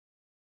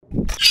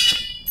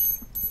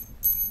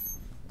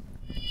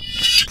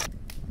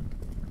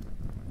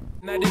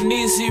Not an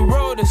easy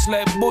road, it's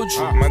like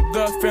Buju. My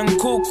girlfriend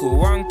cuckoo,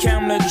 one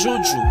camera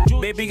juju.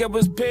 Baby, I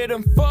was paid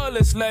in full,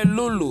 it's like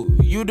Lulu.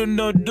 You don't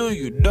know, do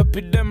you?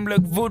 Duppy them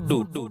like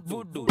voodoo.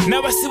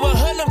 Now I see what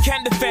Harlem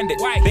can't defend it.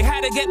 Why? They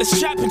had to get the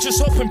strap and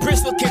just hoping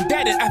Bristol can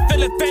dead it. I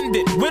feel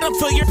offended, we don't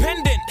feel your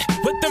pendant.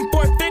 With them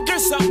four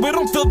fingers up, we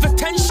don't feel the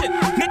tension.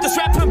 Niggas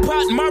rapping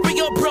about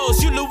Mario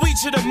Bros, you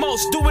Luigi the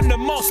most, doing the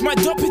most. My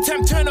dopey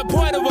time turn a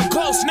boy to a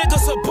ghost.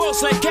 Niggas are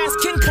boss like Gas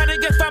King,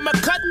 cutting if I'm a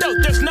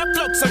cutthroat. There's no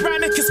floats,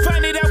 ironic it's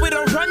funny that we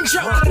don't run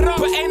joke.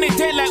 But ain't it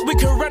day like we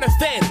can run a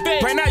fan.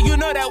 Right now you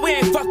know that we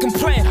ain't fucking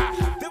playing.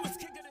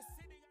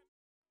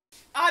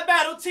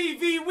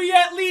 iBattleTV, we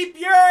at leap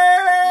year!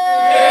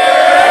 Yeah!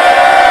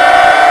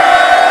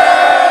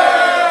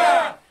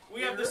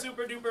 We have the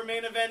super duper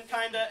main event,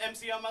 kinda.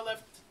 MC on my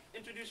left,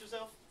 introduce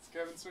yourself. It's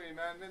Kevin Sweeney,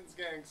 man. Mittens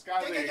Gang,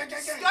 Sky League.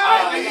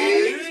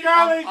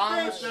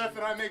 I'm the chef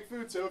and I make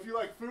food, so if you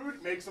like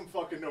food, make some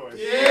fucking noise.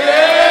 Yeah!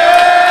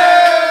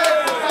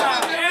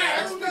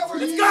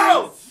 Let's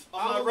go!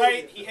 On my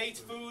right, he hates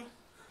food.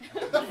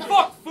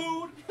 Fuck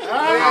food!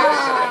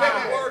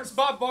 It's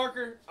Bob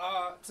Barker.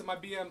 To my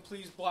BM,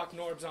 please block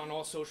Norbs on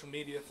all social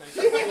media. Thank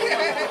you.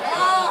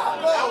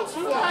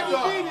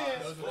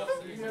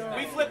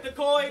 We flipped the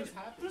coin.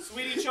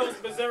 Sweetie chose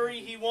Missouri.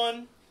 He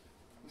won.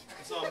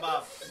 It's on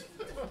Bob.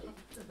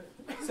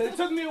 So it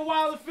took me a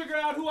while to figure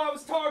out who I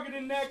was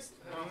targeting next.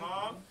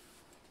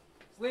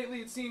 Lately,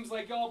 it seems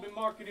like y'all been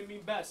marketing me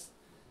best.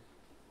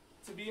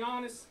 To be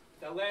honest,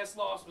 that last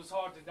loss was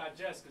hard to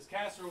digest because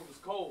casserole was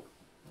cold.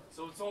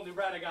 So it's only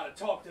right I gotta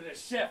talk to the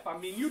chef. I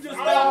mean, you just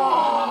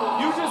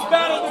battled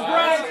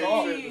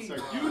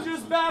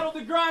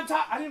the grind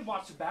time. I didn't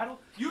watch the battle.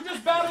 You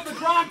just battled the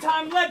grind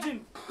time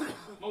legend.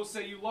 Most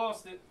say you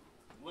lost it.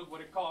 Look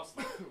what it cost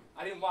you.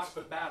 I didn't watch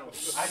the battle.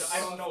 I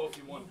don't know if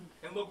you won.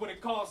 And look what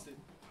it costed.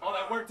 All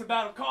that work to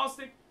battle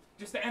Caustic,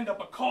 just to end up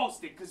a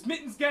caustic. Cause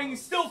Mittens Gang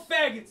is still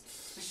faggots.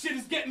 The shit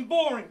is getting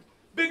boring.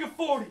 Bigger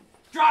 40.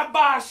 Drive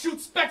by, shoot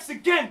specs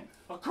again.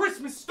 A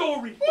Christmas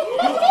story. You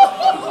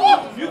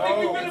think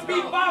you're gonna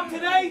beat Bob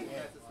today?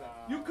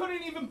 You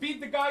couldn't even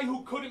beat the guy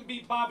who couldn't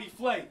beat Bobby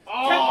Flay.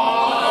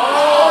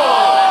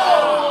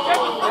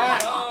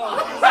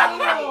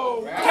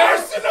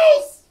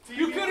 Personals!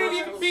 You couldn't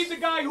even beat the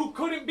guy who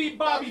couldn't beat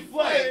Bobby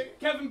Flay.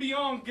 Kevin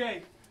Beyond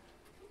Gay.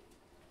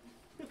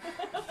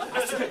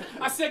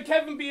 I said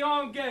Kevin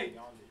Beyond Gay.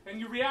 And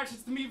your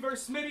reactions to me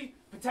versus Smitty,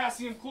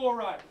 potassium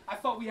chloride. I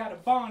thought we had a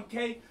bond,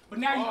 K, but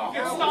now you can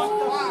get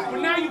stomped. But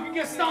now you can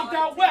get stomped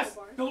out west.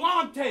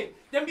 Galante.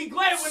 Then be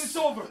glad when it's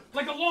over,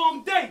 like a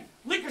long day.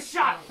 Lick a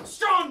shot.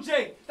 Strong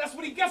J. That's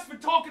what he gets for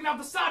talking out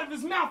the side of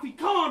his mouth. He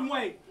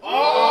Conway.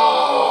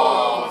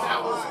 Oh,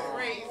 that was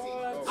crazy.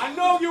 I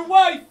know your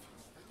wife.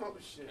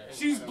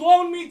 She's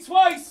blown me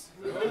twice.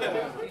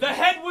 The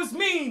head was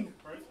mean.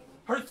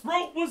 Her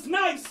throat was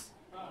nice.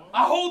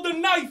 I hold the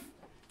knife.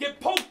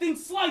 Get poked and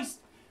sliced.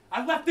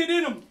 I left it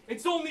in him.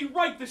 It's only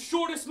right. The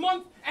shortest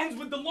month ends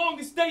with the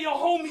longest day of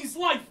homie's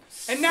life.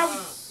 And now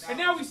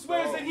he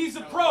swears that he's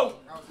a pro.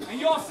 And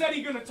y'all said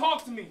he gonna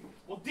talk to me.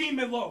 Well,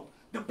 demon low.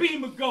 The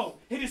beam would go.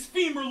 Hit his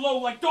femur low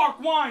like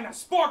dark wine. I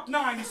spark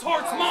 9. His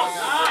heart's mine.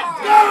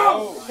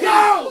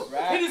 Go!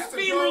 Hit his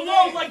femur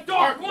low like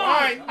dark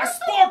wine. I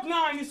spark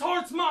 9. His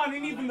heart's mine.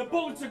 And even the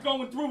bullets are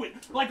going through it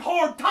like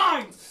hard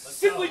times.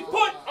 Simply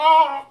put,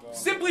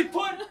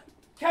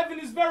 Kevin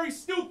is very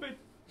stupid.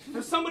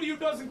 For somebody who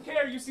doesn't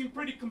care, you seem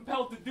pretty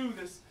compelled to do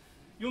this.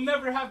 You'll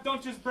never have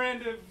Dunch's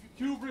brand of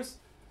hubris,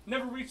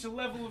 never reach a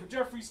level of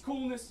Jeffrey's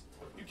coolness.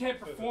 You can't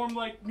perform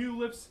like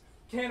Mulips,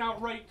 can't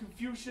outright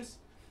Confucius.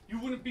 You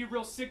wouldn't be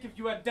real sick if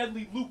you had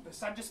deadly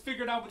lupus. I just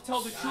figured I would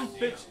tell the truth,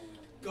 bitch.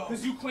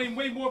 Because you claim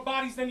way more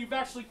bodies than you've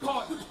actually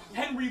caught.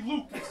 Henry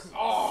Lucas.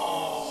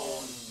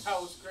 Oh, that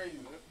was crazy.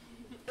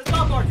 Let's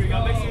stop Barker,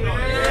 y'all. Make some noise.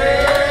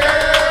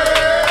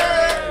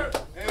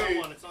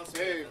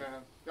 Hey,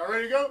 man. Y'all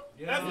ready to go?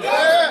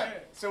 Yeah.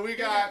 So we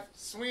got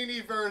Sweeney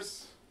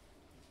versus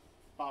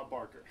Bob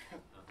Barker.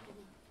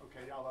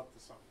 Okay, y'all up to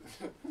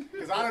something.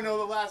 Because I don't know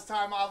the last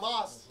time I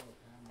lost,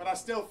 but I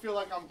still feel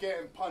like I'm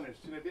getting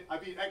punished. I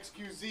beat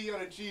XQZ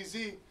on a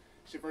GZ.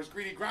 Shit, versus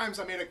Greedy Grimes,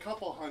 I made a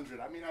couple hundred.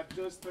 I mean, I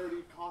just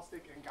 30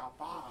 Caustic and got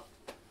Bob.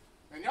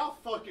 And y'all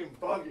fucking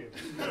bugging.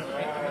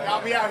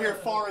 Y'all be out here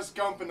Forrest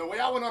Gump in the way.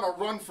 I went on a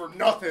run for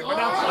nothing.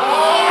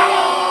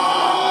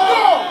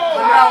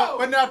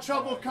 But now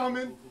trouble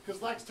coming. Because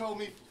Lex told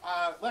me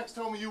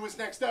you was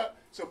next up,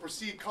 so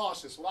proceed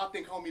cautious. Well, I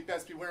think homie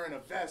best be wearing a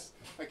vest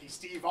like he's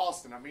Steve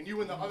Austin. I mean,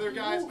 you and the other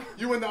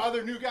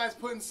new guys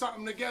putting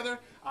something together,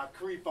 I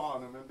creep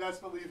on them. And best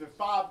believe if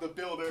Bob the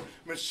Builder,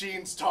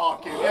 machines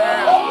talking.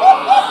 Yeah.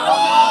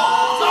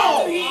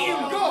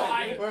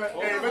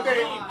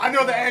 I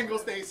know the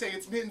angles they say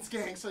it's Mittens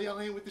Gang, so y'all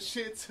ain't with the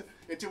shits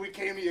until we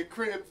came to your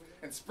crib.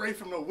 And spray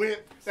from the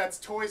whip. That's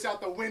toys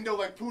out the window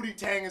like Pootie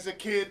Tang as a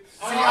kid.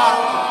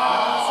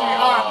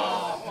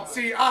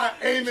 See, I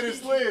aim at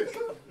his lid.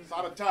 It's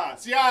out of time.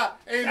 See, I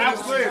aim at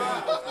his lid.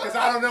 Because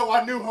I don't know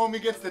why new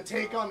homie gets the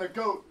take on the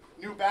goat.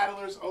 New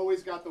battlers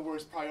always got the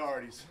worst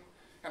priorities.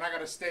 And I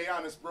gotta stay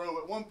honest, bro.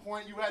 At one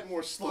point, you had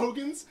more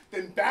slogans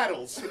than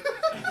battles.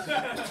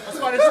 That's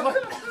why this. At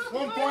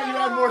one point, you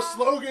had more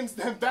slogans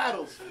than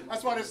battles.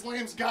 That's why this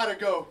lame's gotta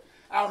go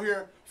out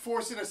here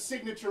forcing a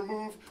signature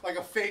move like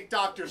a fake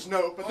doctor's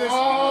note. But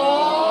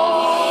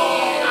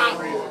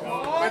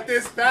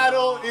this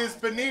battle is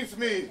beneath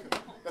me.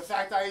 The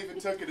fact I even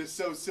took it is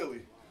so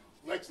silly.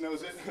 Lex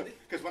knows it,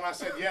 because when I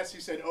said yes, he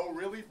said, "Oh,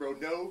 really, bro?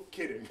 No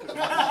kidding."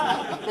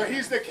 But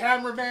he's the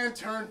cameraman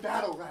turned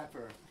battle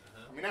rapper.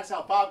 I mean, that's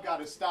how Bob got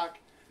his stock,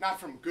 not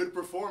from good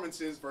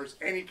performances versus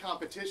any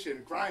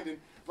competition, grinding,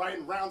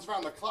 writing rounds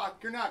around the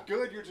clock. You're not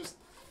good, you're just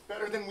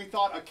better than we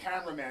thought a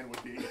cameraman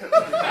would be. And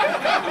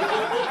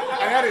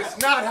that is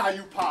not how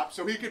you pop.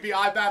 So he could be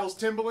iBattle's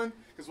Timbaland,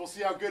 because we'll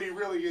see how good he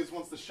really is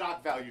once the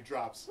shock value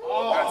drops.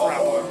 Oh, that's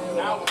round one.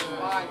 That was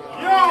fire.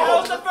 Yo! That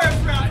was the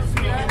first round.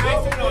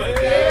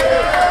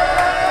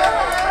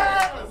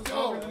 Let's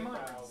go.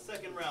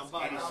 Second round,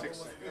 Bob. 86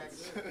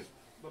 seconds.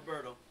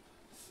 Roberto.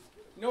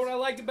 You know what I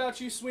like about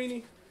you,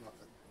 Sweeney?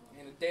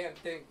 Ain't a damn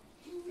thing.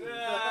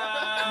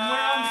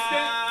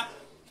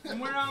 From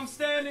where I'm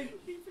standing,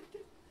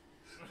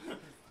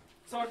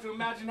 it's hard to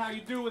imagine how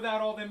you do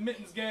without all them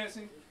mittens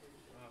gassing.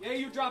 Yeah,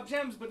 you drop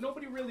gems, but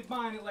nobody really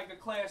buying it like a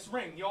class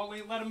ring. Y'all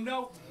ain't let them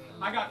know?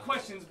 I got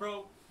questions,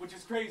 bro, which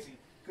is crazy.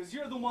 Because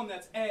you're the one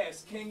that's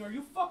ass, King. Are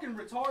you fucking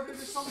retarded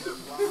or something?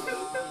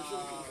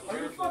 Are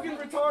you fucking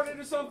retarded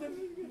or something?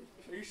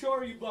 Are you sure or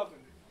are you bluffing?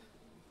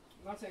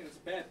 I'm not saying it's a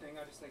bad thing,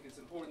 I just think it's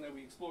important that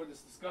we explore this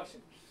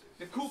discussion.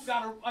 The coop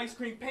got an ice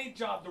cream paint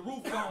job, the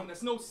roof gone,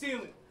 there's no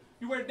ceiling.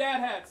 You wear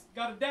dad hats,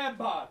 got a dad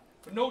bod,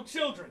 but no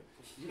children.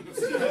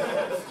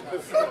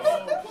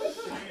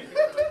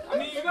 I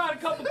mean, you got a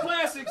couple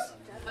classics,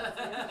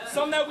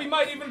 some that we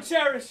might even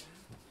cherish,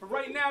 but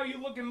right now you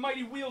looking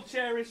mighty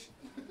wheelchairish.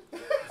 You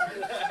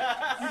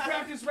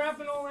practice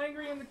rapping all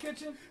angry in the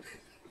kitchen?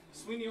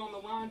 Sweeney on the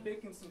line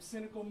baking some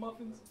cynical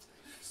muffins?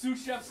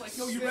 Sous chef's like,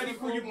 yo, you ready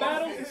for your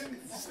battle?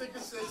 This nigga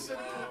said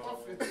cynical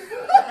muffins.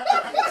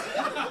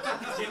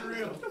 Get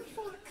real.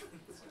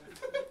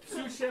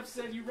 Sous chef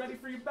said, you ready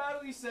for your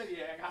battle? He said,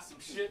 yeah, I got some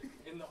shit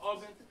in the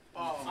oven.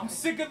 I'm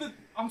sick of the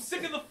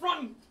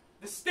frontin'.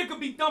 The stick'll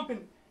be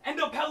dumping.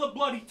 End up hella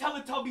bloody.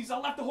 Teletubbies, I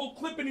left the whole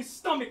clip in his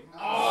stomach.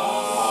 I'm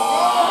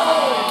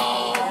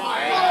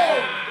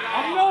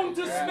known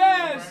to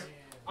spaz.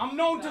 I'm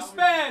known to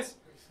spaz.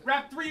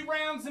 Wrap 3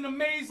 rounds in a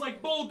maze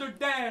like Boulder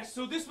Dash.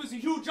 So this was a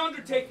huge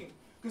undertaking.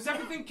 Because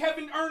everything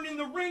Kevin earned in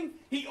the ring,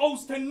 he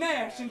owes to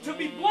Nash. And to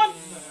be blunt,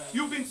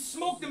 you've been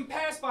smoked and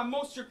passed by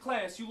most of your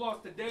class. You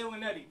lost to Dale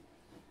and Eddie.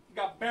 You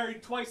got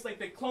buried twice like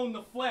they cloned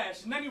the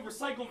Flash. And then you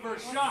recycled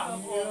versus shot.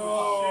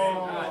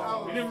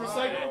 You didn't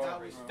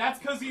recycle? That's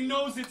because he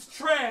knows it's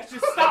trash.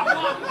 Just stop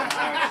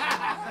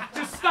lying.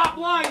 Just stop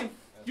lying.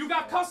 You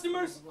got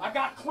customers? I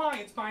got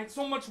clients buying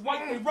so much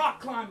white they rock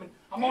climbing.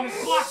 I'm on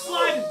his block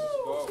sliding.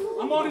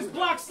 I'm on his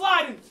block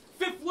sliding.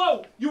 5th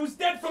low. You was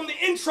dead from the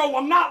intro.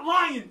 I'm not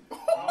lying.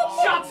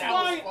 Shots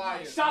flying.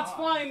 Shots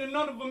flying and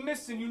none of them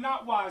missing. You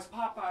not wise.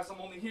 Popeyes,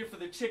 I'm only here for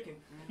the chicken.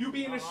 You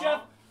being a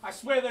chef, I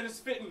swear that it's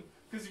fitting.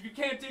 Because if you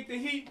can't take the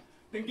heat,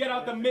 then get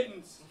out the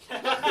mittens.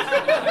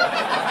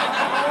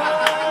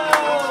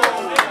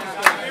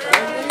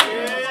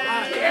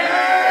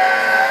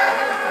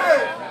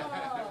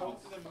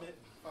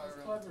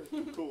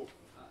 Cool.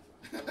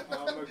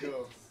 I'm gonna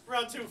go.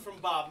 Round 2 from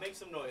Bob. Make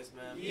some noise,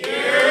 man. Yeah!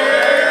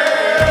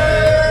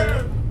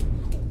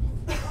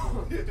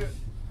 In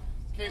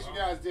case you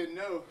guys didn't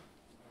know,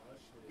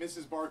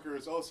 Mrs. Barker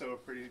is also a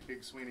pretty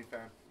big Sweeney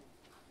fan.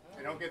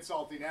 And don't get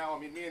salty now. I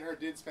mean, me and her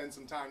did spend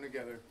some time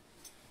together.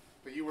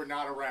 But you were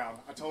not around.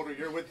 I told her,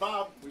 you're with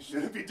Bob. We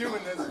shouldn't be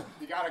doing this.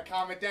 You gotta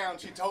calm it down.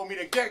 She told me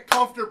to get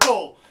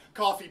comfortable.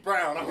 Coffee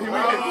brown. I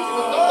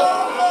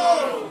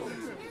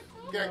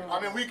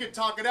mean, we could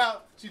talk it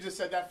out. She just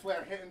said that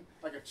flare hitting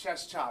like a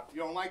chest chop.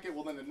 You don't like it?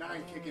 Well, then the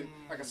 9 kicking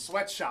like a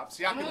sweatshop.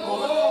 See, I can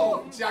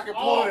pull it. See, I can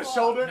pull it a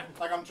shoulder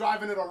like I'm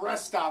driving at a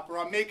rest stop or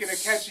I'm making a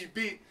catchy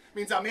beat.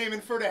 Means I'm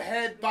aiming for the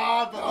head,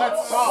 Bob. But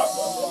let's talk.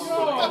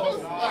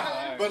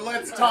 But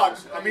let's talk.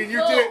 I mean,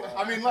 you did.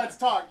 I mean, let's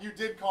talk. You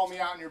did call me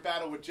out in your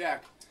battle with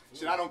Jack.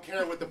 Shit, I don't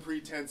care what the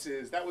pretense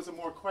is. That was a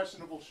more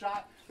questionable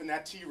shot than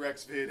that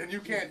T-Rex vid, and you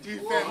can't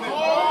defend this.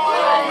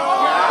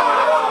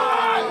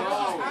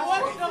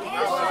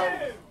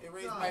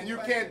 And you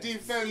can't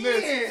defend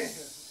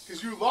this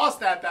because you lost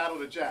that battle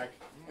to Jack.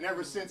 And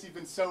ever since, you've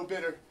been so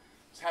bitter.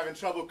 Just having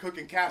trouble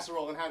cooking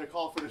casserole and had to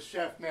call for the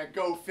chef. Man,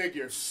 go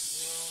figure.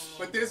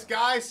 But this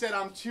guy said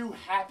I'm too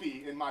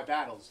happy in my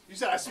battles. You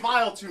said I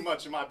smile too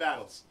much in my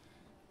battles.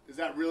 Is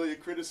that really a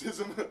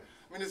criticism? I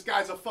mean, this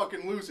guy's a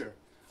fucking loser.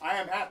 I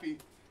am happy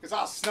because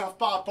I'll snuff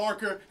Bob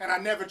Barker and I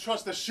never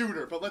trust a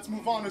shooter. But let's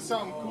move on to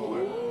something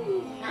cooler.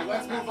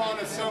 Let's move on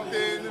to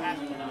something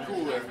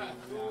cooler.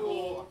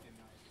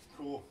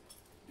 Cool.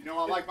 You know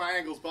I like my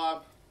angles,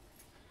 Bob.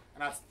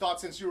 And I thought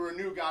since you were a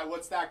new guy,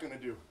 what's that going to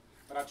do?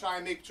 But I try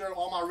and make sure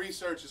all my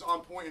research is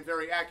on point and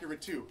very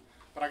accurate too.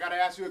 But I got to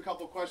ask you a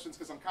couple questions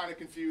because I'm kind of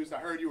confused. I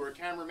heard you were a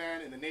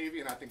cameraman in the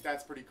Navy, and I think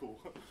that's pretty cool.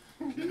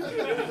 Made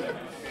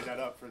that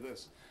up for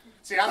this.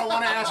 See, I don't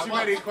want to ask too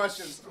many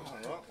questions.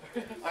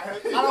 I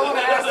don't want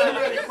to ask too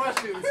many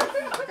questions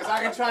because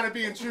I can try to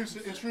be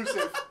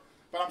intrusive.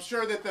 But I'm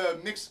sure that the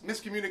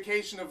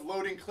miscommunication of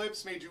loading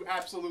clips made you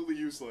absolutely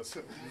useless.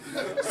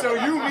 So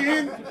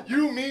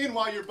you mean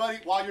while your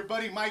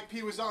buddy Mike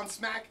P was on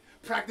Smack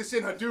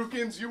practicing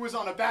Hadoukens, you was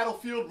on a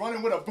battlefield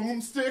running with a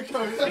boomstick?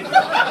 That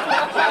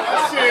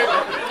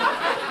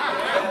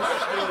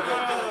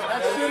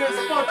shit is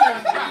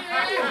fucking.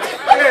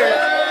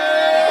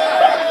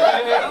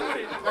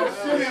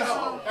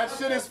 That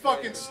shit is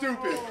fucking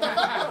stupid.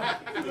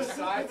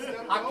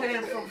 I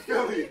came from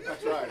Philly.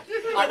 That's right.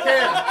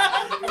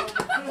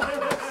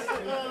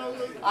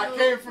 I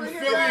came from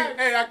Philly.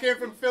 Hey, I came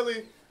from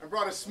Philly and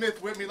brought a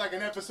Smith with me like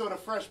an episode of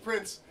Fresh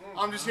Prince.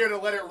 I'm just here to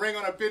let it ring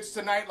on a bitch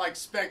tonight like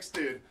Specs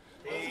did.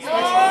 That's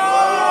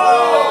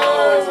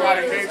why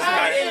it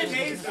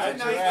came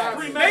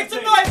tonight. Make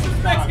some noise for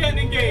Specs getting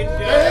engaged.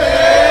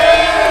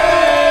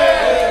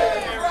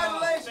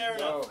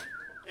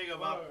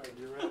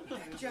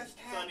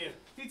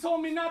 He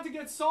told me not to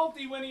get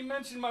salty when he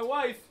mentioned my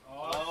wife.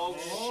 Oh,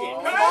 shit.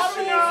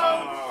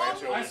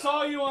 I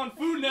saw you on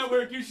Food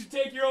Network. You should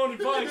take your own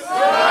advice.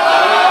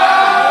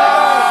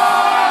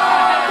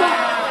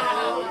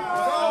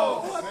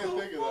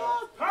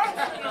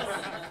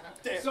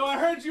 So I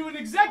heard you an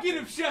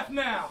executive chef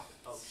now.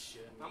 Oh,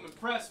 shit. I'm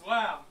impressed.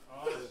 Wow.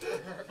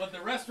 But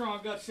the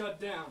restaurant got shut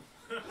down.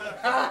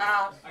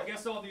 I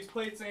guess all these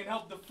plates ain't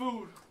helped the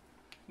food.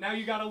 Now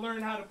you gotta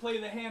learn how to play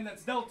the hand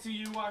that's dealt to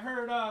you. I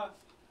heard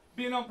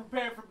being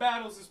unprepared for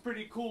battles is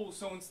pretty cool,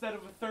 so instead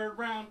of a third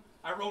round,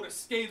 I wrote a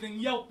scathing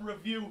Yelp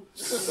review.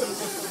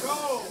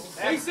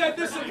 They said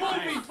this a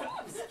movie.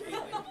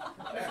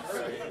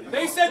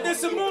 They said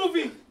this a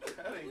movie.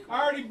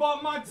 I already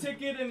bought my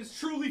ticket and it's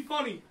truly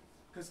funny,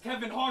 because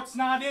Kevin Hart's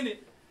not in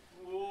it.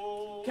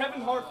 Kevin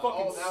Hart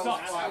fucking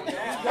sucks.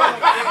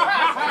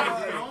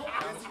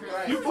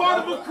 You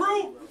part of a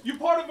crew? You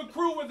part of a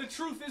crew where the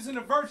truth isn't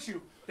a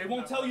virtue. They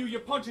won't tell you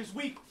your punch is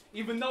weak,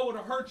 even though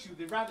it'll hurt you.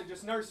 They'd rather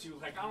just nurse you.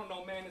 Like, I don't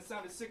know, man, it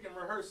sounded sick in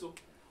rehearsal.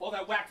 All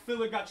that whack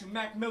filler got you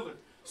Mac Miller,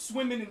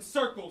 swimming in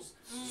circles.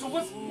 So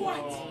what's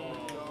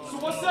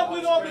up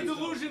with all the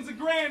delusions of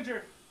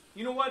grandeur?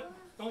 You know what?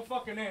 Don't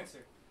fucking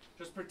answer.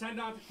 Just pretend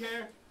not to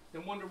care,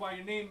 then wonder why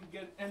your name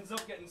ends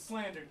up getting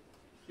slandered.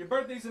 Your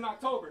birthday's in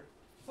October.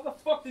 How the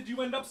fuck did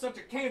you end up such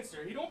a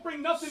cancer? He don't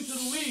bring nothing to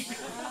the league.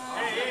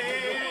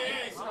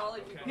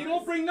 He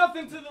don't bring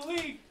nothing to the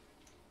league.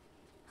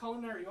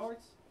 Culinary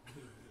arts?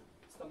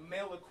 It's the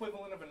male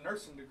equivalent of a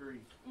nursing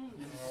degree.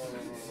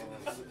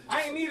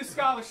 I ain't need a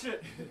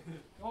scholarship.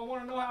 Y'all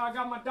want to know how I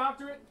got my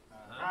doctorate?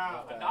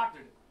 I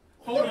doctored it.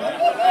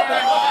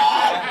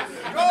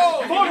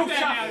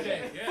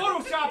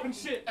 Photoshop and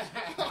shit.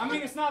 I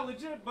mean, it's not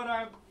legit, but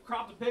I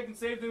cropped a pig and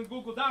saved it in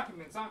Google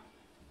Documents.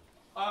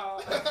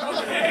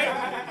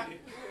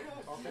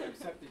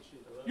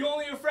 You're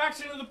only a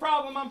fraction of the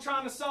problem I'm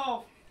trying to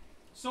solve.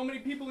 So many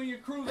people in your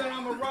crew that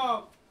I'm a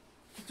rob.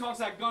 He talks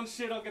that gun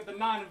shit, I'll get the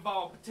 9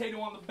 involved.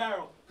 Potato on the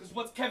barrel. Cause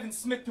what's Kevin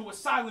Smith to a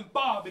silent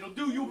Bob? It'll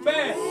do you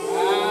bad.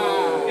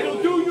 It'll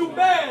do you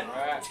bad.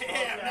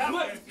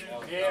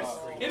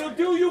 It'll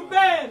do you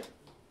bad.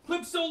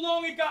 Clip so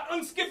long it got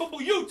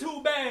unskippable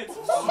YouTube ads.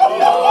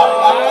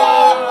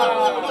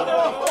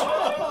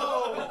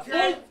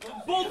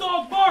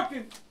 Bulldog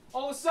barking.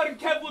 All of a sudden,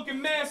 Kev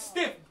looking mad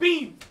stiff.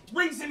 Beam.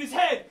 Rings in his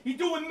head. He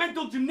doing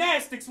mental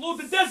gymnastics. Load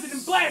the desert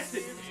and blast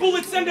it.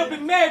 Bullets end up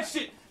in mad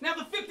shit. Now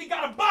the 50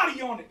 got a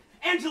body on it.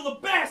 Angela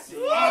Bassett.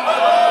 No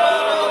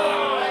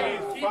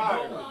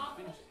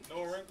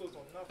wrinkles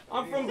on nothing.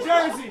 I'm from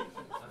Jersey.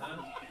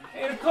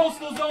 Hey, the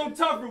coastal zone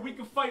tougher. We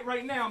can fight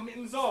right now.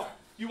 Mittens off.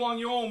 You on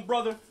your own,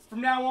 brother. From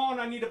now on,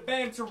 I need a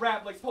band to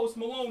rap like Post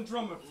Malone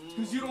drummer.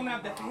 Cause you don't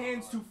have the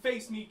hands to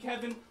face me,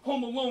 Kevin.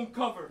 Home Alone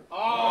cover.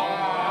 Oh,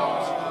 that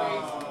was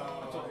crazy.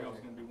 I told you I was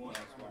gonna be one.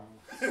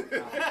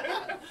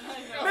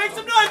 Make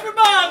some noise for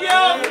Bob, yo!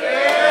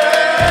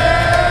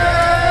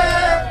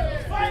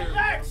 Fight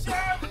back,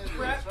 sir!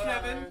 Brett,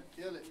 Kevin.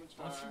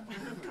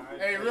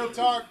 Hey, real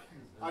talk.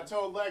 I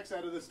told Lex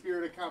out of the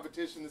spirit of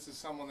competition, this is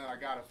someone that I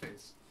gotta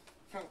face.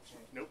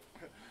 Nope.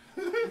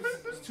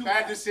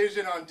 Bad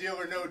decision on Deal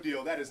or No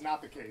Deal. That is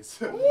not the case.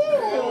 See,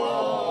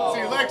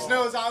 Lex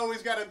knows I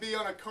always got to be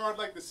on a card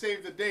like the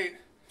Save the Date.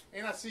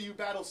 And I see you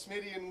battle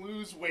Smitty and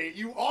lose weight.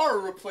 You are a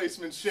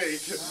replacement Shake.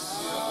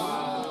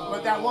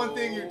 But that one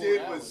thing you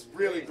did was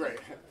really great.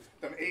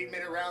 Them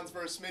 8-minute rounds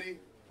versus Smitty.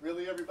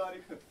 Really, everybody?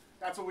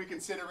 That's what we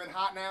consider in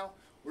hot now?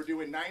 We're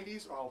doing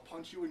 90s or I'll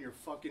punch you in your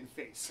fucking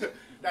face.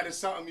 That is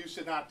something you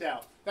should not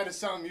doubt. That is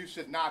something you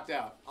should not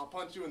doubt. I'll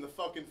punch you in the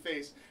fucking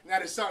face, and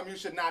that is something you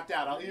should not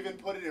doubt. I'll even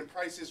put it in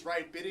Price is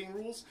Right bidding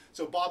rules,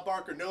 so Bob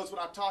Barker knows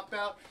what I've talked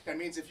about. That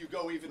means if you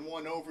go even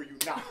one over, you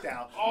knocked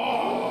out.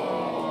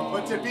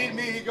 But to beat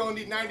me, he gonna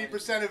need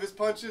 90% of his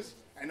punches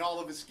and all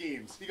of his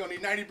schemes. He gonna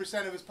need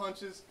 90% of his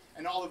punches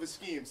and all of his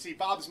schemes. See,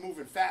 Bob's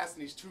moving fast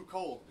and he's too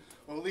cold.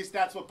 Well, at least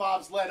that's what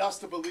Bob's led us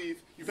to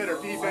believe. You better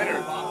be better.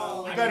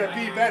 You better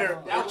be better.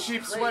 Or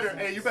cheap sweater.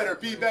 Hey, you better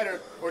be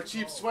better. Or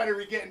cheap sweater,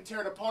 you're getting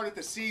teared apart at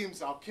the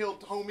seams. I'll kill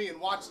homie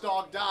and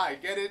watchdog die.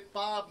 Get it?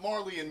 Bob,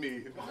 Marley, and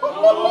me. But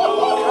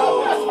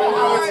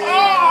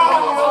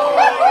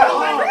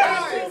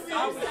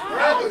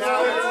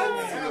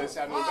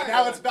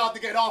now it's about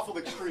to get awful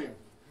extreme.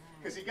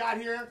 Because he got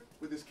here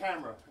with his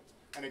camera,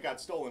 and it got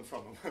stolen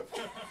from him.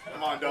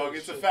 Come on, dog,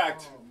 it's a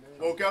fact.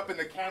 Woke up and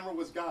the camera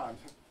was gone.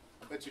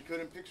 I bet you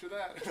couldn't picture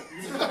that.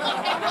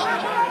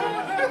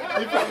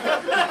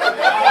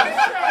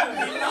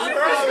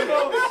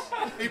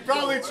 He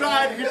probably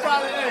tried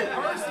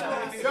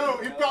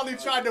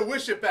to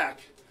wish it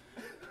back.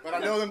 But I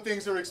know them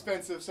things are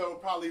expensive, so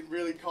it probably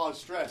really caused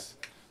stress.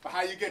 But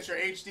how you get your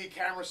HD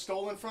camera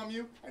stolen from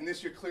you, and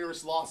this your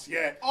clearest loss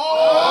yet. Oh!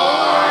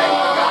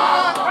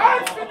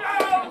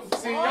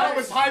 See, I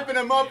was hyping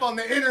him up on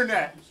the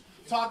internet,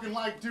 talking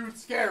like dude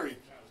scary,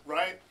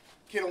 right?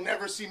 Kid'll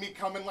never see me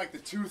coming like the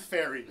Tooth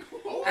Fairy.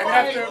 And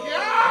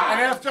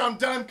after I'm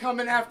done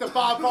coming after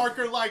Bob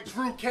Barker like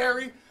Drew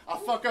Carey, I'll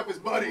fuck up his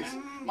buddies.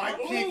 Mike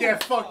P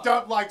get fucked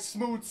up like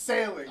smooth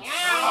sailing. So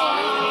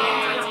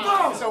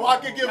I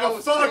could give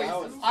a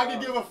fuck. I could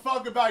give a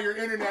fuck about your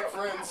internet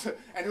friends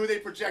and who they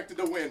projected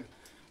to win.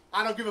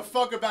 I don't give a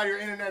fuck about your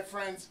internet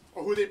friends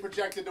or who they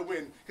projected to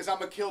win, because I'm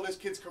gonna kill this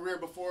kid's career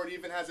before it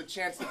even has a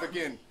chance to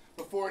begin.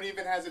 Before it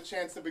even has a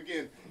chance to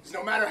begin. Because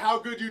no matter how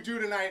good you do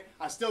tonight,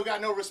 I still got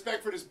no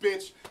respect for this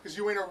bitch, because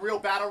you ain't a real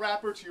battle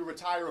rapper till you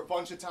retire a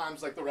bunch of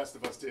times like the rest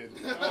of us did.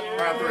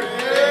 Round 3.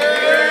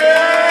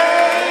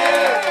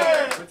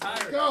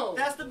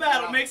 That's the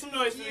battle. Make some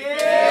noise for me.